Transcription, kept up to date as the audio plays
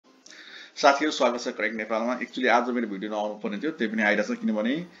साथीहरु स्वागत छ करेक्ट नेपालमा। एक्चुअली आज मेरो भिडियो नआउनु पर्ने थियो, त्यही पनि आइरहेछ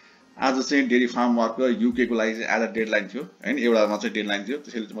किनभने आज चाहिँ डेरी फार्म वर्कर युके को लागि चाहिँ आज डेडलाइन थियो हैन, एउटा मात्र डेडलाइन थियो।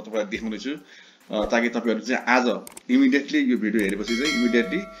 त्यसैले म तपाईलाई देखाउँदै छु ताकि तपाईहरु चाहिँ आज इमिडिएटली यो भिडियो हेरेपछि चाहिँ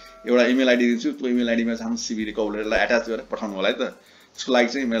इमिडिएटली एउटा इमेल आइडी दिन्छु। त्यो इमेल आइडीमा चाहिँ हाम्रो सीवी रिकभरीलाई अट्याच गरेर पठाउनु होला है त। त्यसको लागि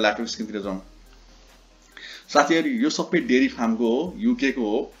चाहिँ मेरो ल्यापटप स्क्रिनतिर जाउँ। साथीहरु यो सबै डेरी फार्मको हो, युके को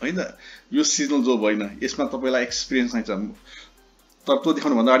हो हैन। यो सिजनल जब होइन, यसमा तपाईलाई एक्सपिरियन्स चाहिन्छ। तर त्यो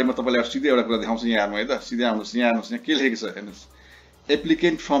देखाउनु भन्दा अगाडि म तपाईलाई सिधै एउटा कुरा देखाउँछु यहाँ हेर्नु है त। सिधै आउनुस्, यहाँ हेर्नुस्, यहाँ के लेखेको छ हेर्नुस्।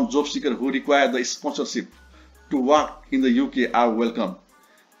 Applicant from job seeker who require the स्पोन्सरशिप to work in the UK are welcome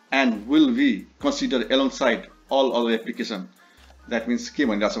and will be considered alongside all other application. That means के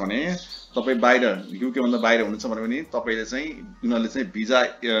भनिरहेछ भने तपाई बाहिर युके भन्दा बाहिर हुनुहुन्छ भने पनि तपाईले चाहिँ उनीहरुले चाहिँ भिजा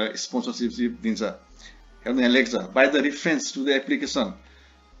स्पोन्सरशिप दिन्छ। हेर्नु यहाँ लेख्छ by the reference to the application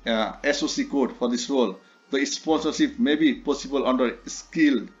SOC code for this role the sponsorship may be possible under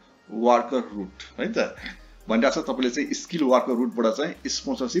skilled worker route है त भनिरहेछ। तपाईले चाहिँ स्किल वर्कर रुटबाट चाहिँ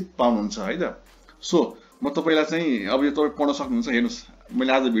स्पोन्सरशिप पाउनुहुन्छ है त। सो म तपाईलाई चाहिँ अब यो तपाई पढ्न सक्नुहुन्छ। हेर्नुस्,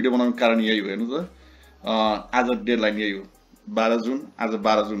 मैले आज भिडियो बनाउनुको कारण यही हो। हेर्नु त आज डेडलाइन यही हो 12 जुन। आज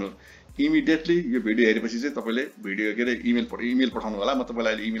 12 जुन हो। इमिडिएटली यो भिडियो हेरेपछि चाहिँ तपाईले भिडियो के रे इमेल पठाउनु होला। म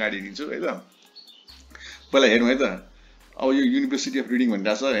तपाईलाई अहिले इमेल आइडी दिन्छु है त। पहिला हेर्नु है त। अब यो युनिभर्सिटी अफ रिडिङ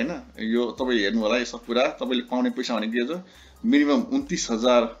भनिरहेछ हैन। यो तपाई हेर्नु होला। यो सब कुरा तपाईले पाउने पैसा भनेको के छ? Minimum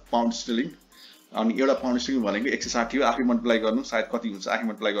 29,000 pound sterling. अनि एउटा पाउन्ड स्टर्लिङ भनेको 160 हो। आफै मल्टिप्लाई गर्नु, सायद कति हुन्छ आफै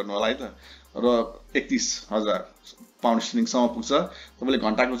मल्टिप्लाई गर्नु होला है त। र 31,000 पाउन्ड स्टर्लिङ सम्म पुग्छ। तपाईले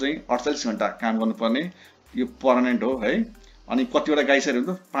घण्टाको चाहिँ 48 घण्टा काम गर्नुपर्ने यो पर्मानेन्ट हो है। अनि कतिवटा गाई छ अरे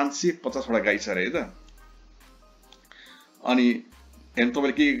त 550 वटा गाई छ अरे है त। अनि हेर्नु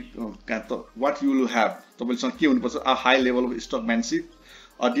तपाईले के व्हाट यु विल ह्याभ, तपाईसँग के हुनुपर्छ? A high level of स्टकम्यानशिप,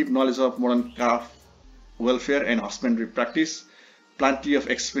 a deep knowledge of modern calf welfare and husbandry practice, plenty of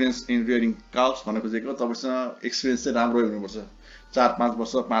experience in रियरिङ cows भन्नु खोजेको। तपाईसँग एक्सपिरियन्स चाहिँ राम्रो हुनुपर्छ, 4-5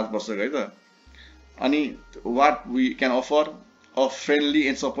 वर्ष 5 वर्षको है त। अनि what we can offer a friendly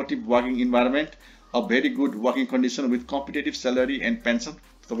and supportive working environment, a very good working condition with competitive salary and pension.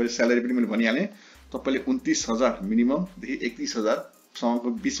 तपाईले स्यालेरी पनि मैले भनिहालेँ। तपाईले 29,000 मिनिमम देखि 31,000 सम्मको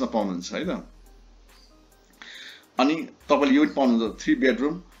बीचमा पाउनुहुन्छ है त। अनि तपाईले यो पनि पाउनुहुन्छ 3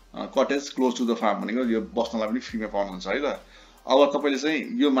 bedroom cottage close to the farm भनेको यो बस्नलाई पनि फ्रीमा पाउनुहुन्छ है त। अब तपाईले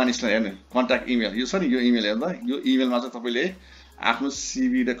चाहिँ यो मानिसलाई हेर्नु कन्ट्याक्ट इमेल यो छ नि, यो इमेल हेर्दा यो इमेलमा चाहिँ तपाईले आफ्नो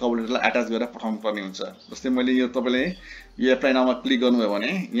सीवी र कभर लेटरलाई अट्याच गरेर पठाउनु पर्ने हुन्छ। जस्तै मैले यो तपाईले यो एप्लाई नाउमा क्लिक गर्नुभयो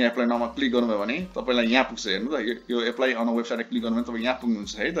भने, यहाँ एप्लाई नाउमा क्लिक गर्नुभयो भने तपाईलाई यहाँ पुग्छ। हेर्नु त यो एप्लाई अन वेबसाइटमा क्लिक गर्नुभयो भने तपाई यहाँ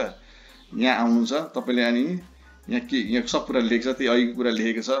पुग्नुहुन्छ है त। यहाँ आउनुहुन्छ तपाईले। अनि यहाँ के यहाँ सब कुरा लेखेको छ, त्यही अघिको कुरा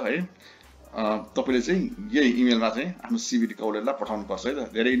लेखेको छ है। तपाईले चाहिँ यही इमेलमा चाहिँ आफ्नो सीवी र कभर लेटरलाई पठाउनु पर्छ है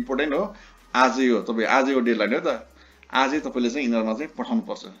त। धेरै इम्पोर्टेन्ट हो। आजै हो, तपाई आजै हो डेडलाइन हो त। आजै तपाईले चाहिँ इनरमा चाहिँ पठाउनु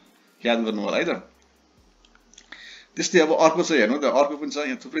पर्छ, याद गर्नु होला है त। त्यस्तै अब अर्को छ हेर्नु त। अर्को पनि छ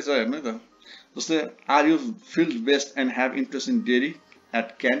यहाँ थुप्रै छ हेर्नु त। जस्तै are you field based and have interest in dairy at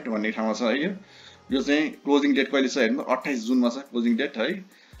can't भन्ने ठाउँमा छ है। यो चाहिँ क्लोजिङ डेट कहिले छ हेर्नु, 28 जुनमा छ क्लोजिङ डेट है।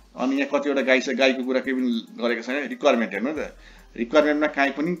 अनि यहाँ कतिवटा गाई छ, गाईको कुरा केही पनि गरेको छैन। रिक्वायरमेन्ट हेर्नु त, रिक्वायरमेन्टमा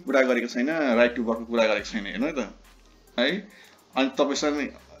काहीँ पनि कुरा गरेको छैन, राइट टु वर्कको कुरा गरेको छैन हेर्नु त है। अनि तपाईसँग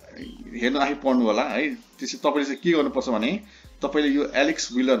हेर्नु आफै पढ्नु होला है। त्यसै तपाईले चाहिँ के गर्नुपर्छ भने तपाईले यो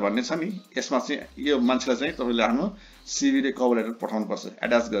एलेक्स विलर भन्ने छ नि, यसमा चाहिँ यो मान्छेलाई चाहिँ तपाईले आफ्नो सीवी र कभर लेटर पठाउनु पर्छ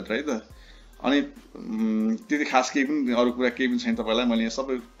अट्याच गरेर है त। अनि त्यति खास केही पनि अरु कुरा केही पनि छैन। तपाईलाई मैले यहाँ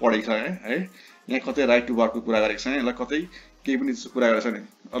सबै पढेको छ है। यहाँ कतै राइट टु वर्कको कुरा गरेको छैन, यसलाई कतै केही पनि कुरा गरेको छैन।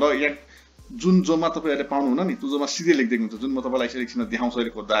 र यहाँ जुन जोमा तपाईहरुले पाउनुहुन्न नि त्यो जोमा सिधै लेखिदिएको हुन्छ। जुन म तपाईलाई एकछिनमा देखाउँछु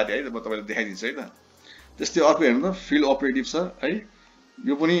अहिले खोज्दा है, म तपाईलाई देखाइदिन्छु है त। त्यस्तै अर्को हेर्नु त फिल्ड अपरेटिभ छ है।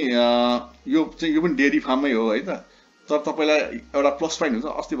 यो पनि डेरी फार्ममै हो है त। तर तपाईलाई एउटा प्लस पोइन्ट हुन्छ।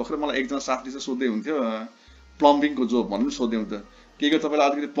 अस्ति भर्खर मलाई एकजना साथीले चाहिँ सोध्दै हुन्थ्यो प्लम्बिङको जब भन्नु सोध्दै हुन्थ्यो। के तपाईलाई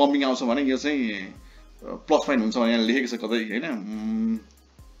अलिकति प्लम्बिङ आउँछ भने यो चाहिँ प्लस पोइन्ट हुन्छ यहाँ लेखेको छ कतै हैन।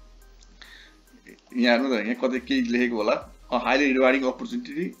 यहाँ हेर्नु त यहाँ कतै केही लेखेको होला, अ हाइली रिवार्डिङ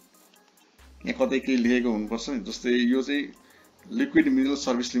अपर्च्युनिटी यहाँ कतै केही लेखेको हुनुपर्छ। जस्तै यो चाहिँ लिक्विड मिनरल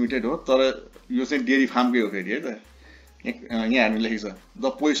सर्भिस लिमिटेड हो, तर यो चाहिँ डेरी फार्मकै हो फेरि है त। यहाँ हेर्नु लेखेको छ the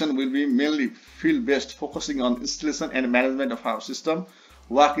position will be mainly field based focusing on installation and management of our system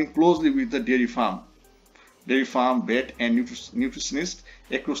working closely with the dairy farm भेट and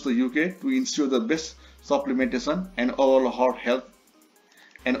nutritionist across the UK to ensure the best supplementation and overall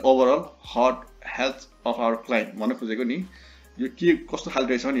heart health of our client भन्नु खोजेको नि। यो के कस्तो खालको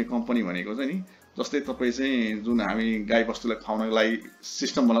रहेछ भने यो कम्पनी भनेको चाहिँ नि, जस्तै तपाईँ चाहिँ जुन हामी गाई बस्तुलाई खुवाउनको लागि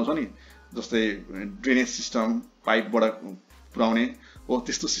सिस्टम बनाउँछौँ नि, जस्तै ड्रेनेज सिस्टम पाइपबाट पुर्याउने हो,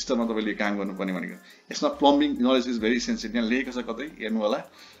 त्यस्तो सिस्टममा तपाईले काम गर्नुपर्ने भनेको। यसमा plumbing knowledge is very essential. यहाँ लेखेको छ कतै हेर्नु होला।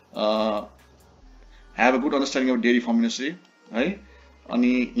 have a good understanding of dairy farm industry है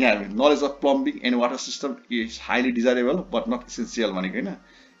अनि यहाँ knowledge of plumbing and water system is highly desirable but not essential भनेको हैन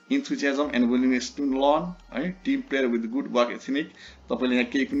enthusiasm and willingness to learn है team player with good work ethic तपाईले यहाँ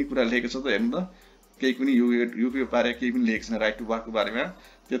केही पनि कुरा लेखेको छ त हेर्नु त केही पनि यो बारे केही पनि लेखेको छैन राइट टु वर्क को बारेमा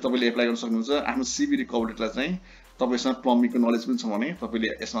त्यो तपाईले एप्लाई गर्न सक्नुहुन्छ आफ्नो सिभी रिकभरेटलाई चाहिँ तपाईसँग प्लम्बिङको नलेज पनि छ भने तपाईले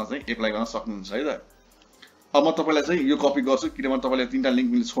यसमा चाहिँ एप्लाई गर्न सक्नुहुन्छ है त अब म तपाईलाई चाहिँ यो कपी गर्छु किनभने तपाईले तीनटा लिंक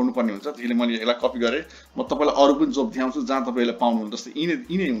मैले छोड्नु पर्ने हुन्छ त्यसैले मैले यसलाई कपी गरे म तपाईलाई अरु पनि जब देखाउँछु जहाँ तपाईले पाउनुहुन्छ जस्तै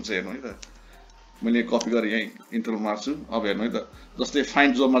यिनै हुन्छ हेर्नु है त मैले कपी गरे यही इन्टर मार्छु अब हेर्नु है त जस्तै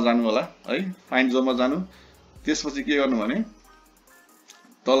फाइन्ड जबमा जानु होला है फाइन्ड जबमा जानु त्यसपछि के गर्नु भने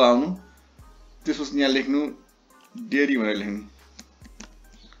तल आउनु त्यसपछि यहाँ लेख्नु डेरी भनेर लेख्नु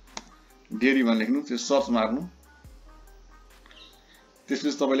डेरी भनेर लेख्नु त्यो सर्च मार्नु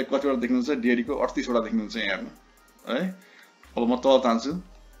त्यसपछि तपाईले कतिवटा देख्नुहुन्छ डेरीको 38 वटा देख्नुहुन्छ यहाँ हेर्नु है अब म तल तान्छु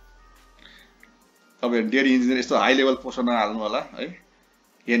अब डेरी इन्जिनियर यस्तो हाई लेभल पोस्टमा हाल्नु होला है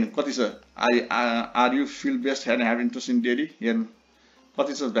हेर्नु कति छ are you feel best and have interest in dairy हेर्नु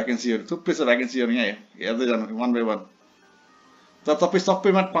कति छ भ्याकेन्सीहरु थुप्रै छ भ्याकेन्सीहरु यहाँ हेर्दै जानु वन बाइ वन तर तपाई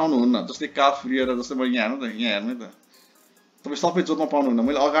सबैमा पाउनुहुन्न जस्तै काफ रिएर जस्तै म यहाँ हेर्नु त यहाँ हेर्नु त तपाई सबै जोबमा पाउनुहुन्न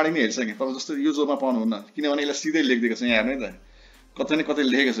मैले अगाडि नै हेरिसके तर जस्तै यो जोबमा पाउनुहुन्न किनभने यसले सिधै लेखिदिएको छ यहाँ हेर्नु है त कतै न कतै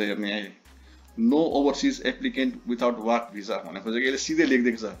लेखेको छ हेर्नु यहाँ no overseas applicant without work visa भने खोजेको यसले सिधै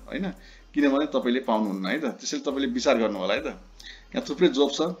लेखिदिएको छ हैन किनभने तपाईले पाउनुहुन्न है त त्यसैले तपाईले विचार गर्नु होला है त यहाँ थुप्रै जोब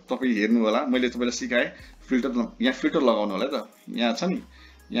छ तपाई हेर्नु होला मैले तपाईलाई सिकाए फिल्टर यहाँ फिल्टर लगाउनु होला है त यहाँ छ नि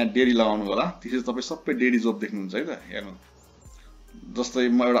यहाँ डेरी लगाउनु होला त्यसैले तपाई सबै डेरी जोब देख्नुहुन्छ है त हेर्नु जस्तै म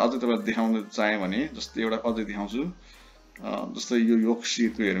एउटा अझै तपाईलाई देखाउन चाहे भने जस्तै एउटा अझै देखाउँछु जस्तै यो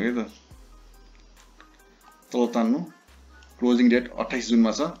योगशीरको हेर्नु है त तल तान्नु क्लोजिङ डेट 28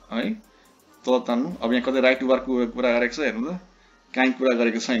 जुनमा छ है तल तान्नु अब यहाँ कतै राइट टु वर्क को कुरा गरेको छ हेर्नु त काहीँ कुरा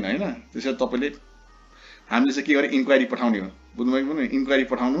गरेको छैन हैन त्यसैले तपाईले हामीले चाहिँ के गरे इन्क्वायरी पठाउने हो बुझ्नुभएको नि इन्क्वायरी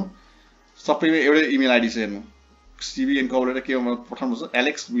पठाउनु सबैमा एउटै इमेल आईडी छ हेर्नु सीवी इन्कभरेटर के पठाउनु छ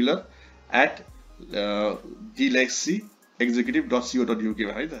alexwheeler@dlexyexecutive.co.uk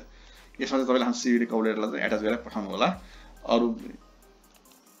है त यसमा चाहिँ तपाईले हाम्रो सीवी रिकभरेटरलाई चाहिँ एट्याच गरेर पठाउनु होला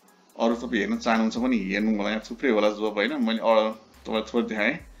अरु तपाई हेर्न चाहनुहुन्छ पनि हेर्नु होला यहाँ थुप्रै होला जोब हैन मैले तपाईलाई थोरै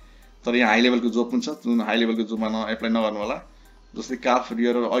देखाए तर यहाँ हाई लेभलको जोब पनि छ जुन हाई लेभलको जोबमा एप्लाई नगर्नु होला जस्तै काफ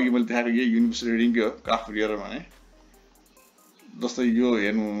रियर अघि मैले देखाएको यही युनिभर्सिटी रिङकै हो काफ रियर भने जस्तै यो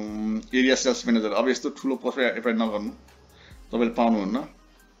हेर्नु एरिया सेल्स म्यानेजर अब यस्तो ठुलो पोस्टमा एप्लाई नगर्नु तपाईले पाउनुहुन्न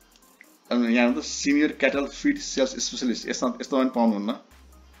अनि यहाँ त senior cattle feed sales specialist यस्तो पनि पाउनुहुन्न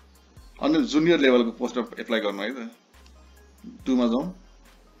अनि जुनियर लेभलको पोस्टमा एप्लाई गर्नु है त 2 मा जाउँ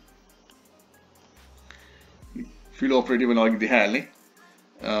फिल्ड अपरेटिभ भने अघि देखाइहाले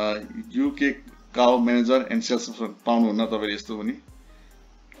UK cow manager and sales पाउनुहुन्न तपाईले यस्तो पनि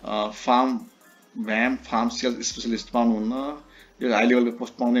फार्म सेल्स स्पेशलिस्ट पाउनुहुन्न यो हाई लेभलको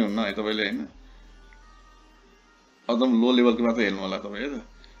पोस्ट पाउँदै हुन्न है तपाईले हैन एकदम लो लेभलको मात्र हेर्नु होला तपाई है त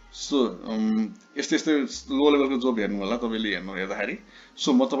सो यस्तो लो लेभलको जोब हेर्नु होला तपाईले हेर्दाखेरि सो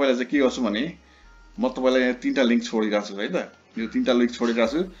म तपाईलाई चाहिँ के गर्छु भने म तपाईलाई यहाँ तीनटा लिंक छोडिराछु है त यो तीनटा लिंक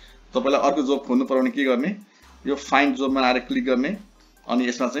छोडिराछु तपाईलाई अर्को जोब खोज्नु पर्यो भने के गर्ने यो फाइन्ड जोबमा आएर क्लिक गर्ने अनि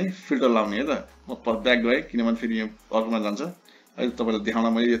यसमा चाहिँ फिल्टर लाउने है त म ब्याक गए किनभने फेरि यो अर्कोमा जान्छ अहिले तपाईलाई देखाउन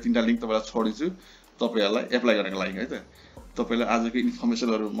मैले यो तीनटा लिंक तपाईलाई छोडिछु तपाईहरुलाई एप्लाई गर्नको लागि है त तपाईलाई आजको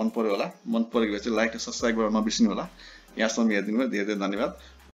इन्फर्मेसनहरु मन पर्यो होला मन परेको भए चाहिँ लाइक र सब्स्क्राइब गर्न नबिर्सिनु होला यहाँसम्म हेर्दिनु भयो धेरै धेरै धन्यवाद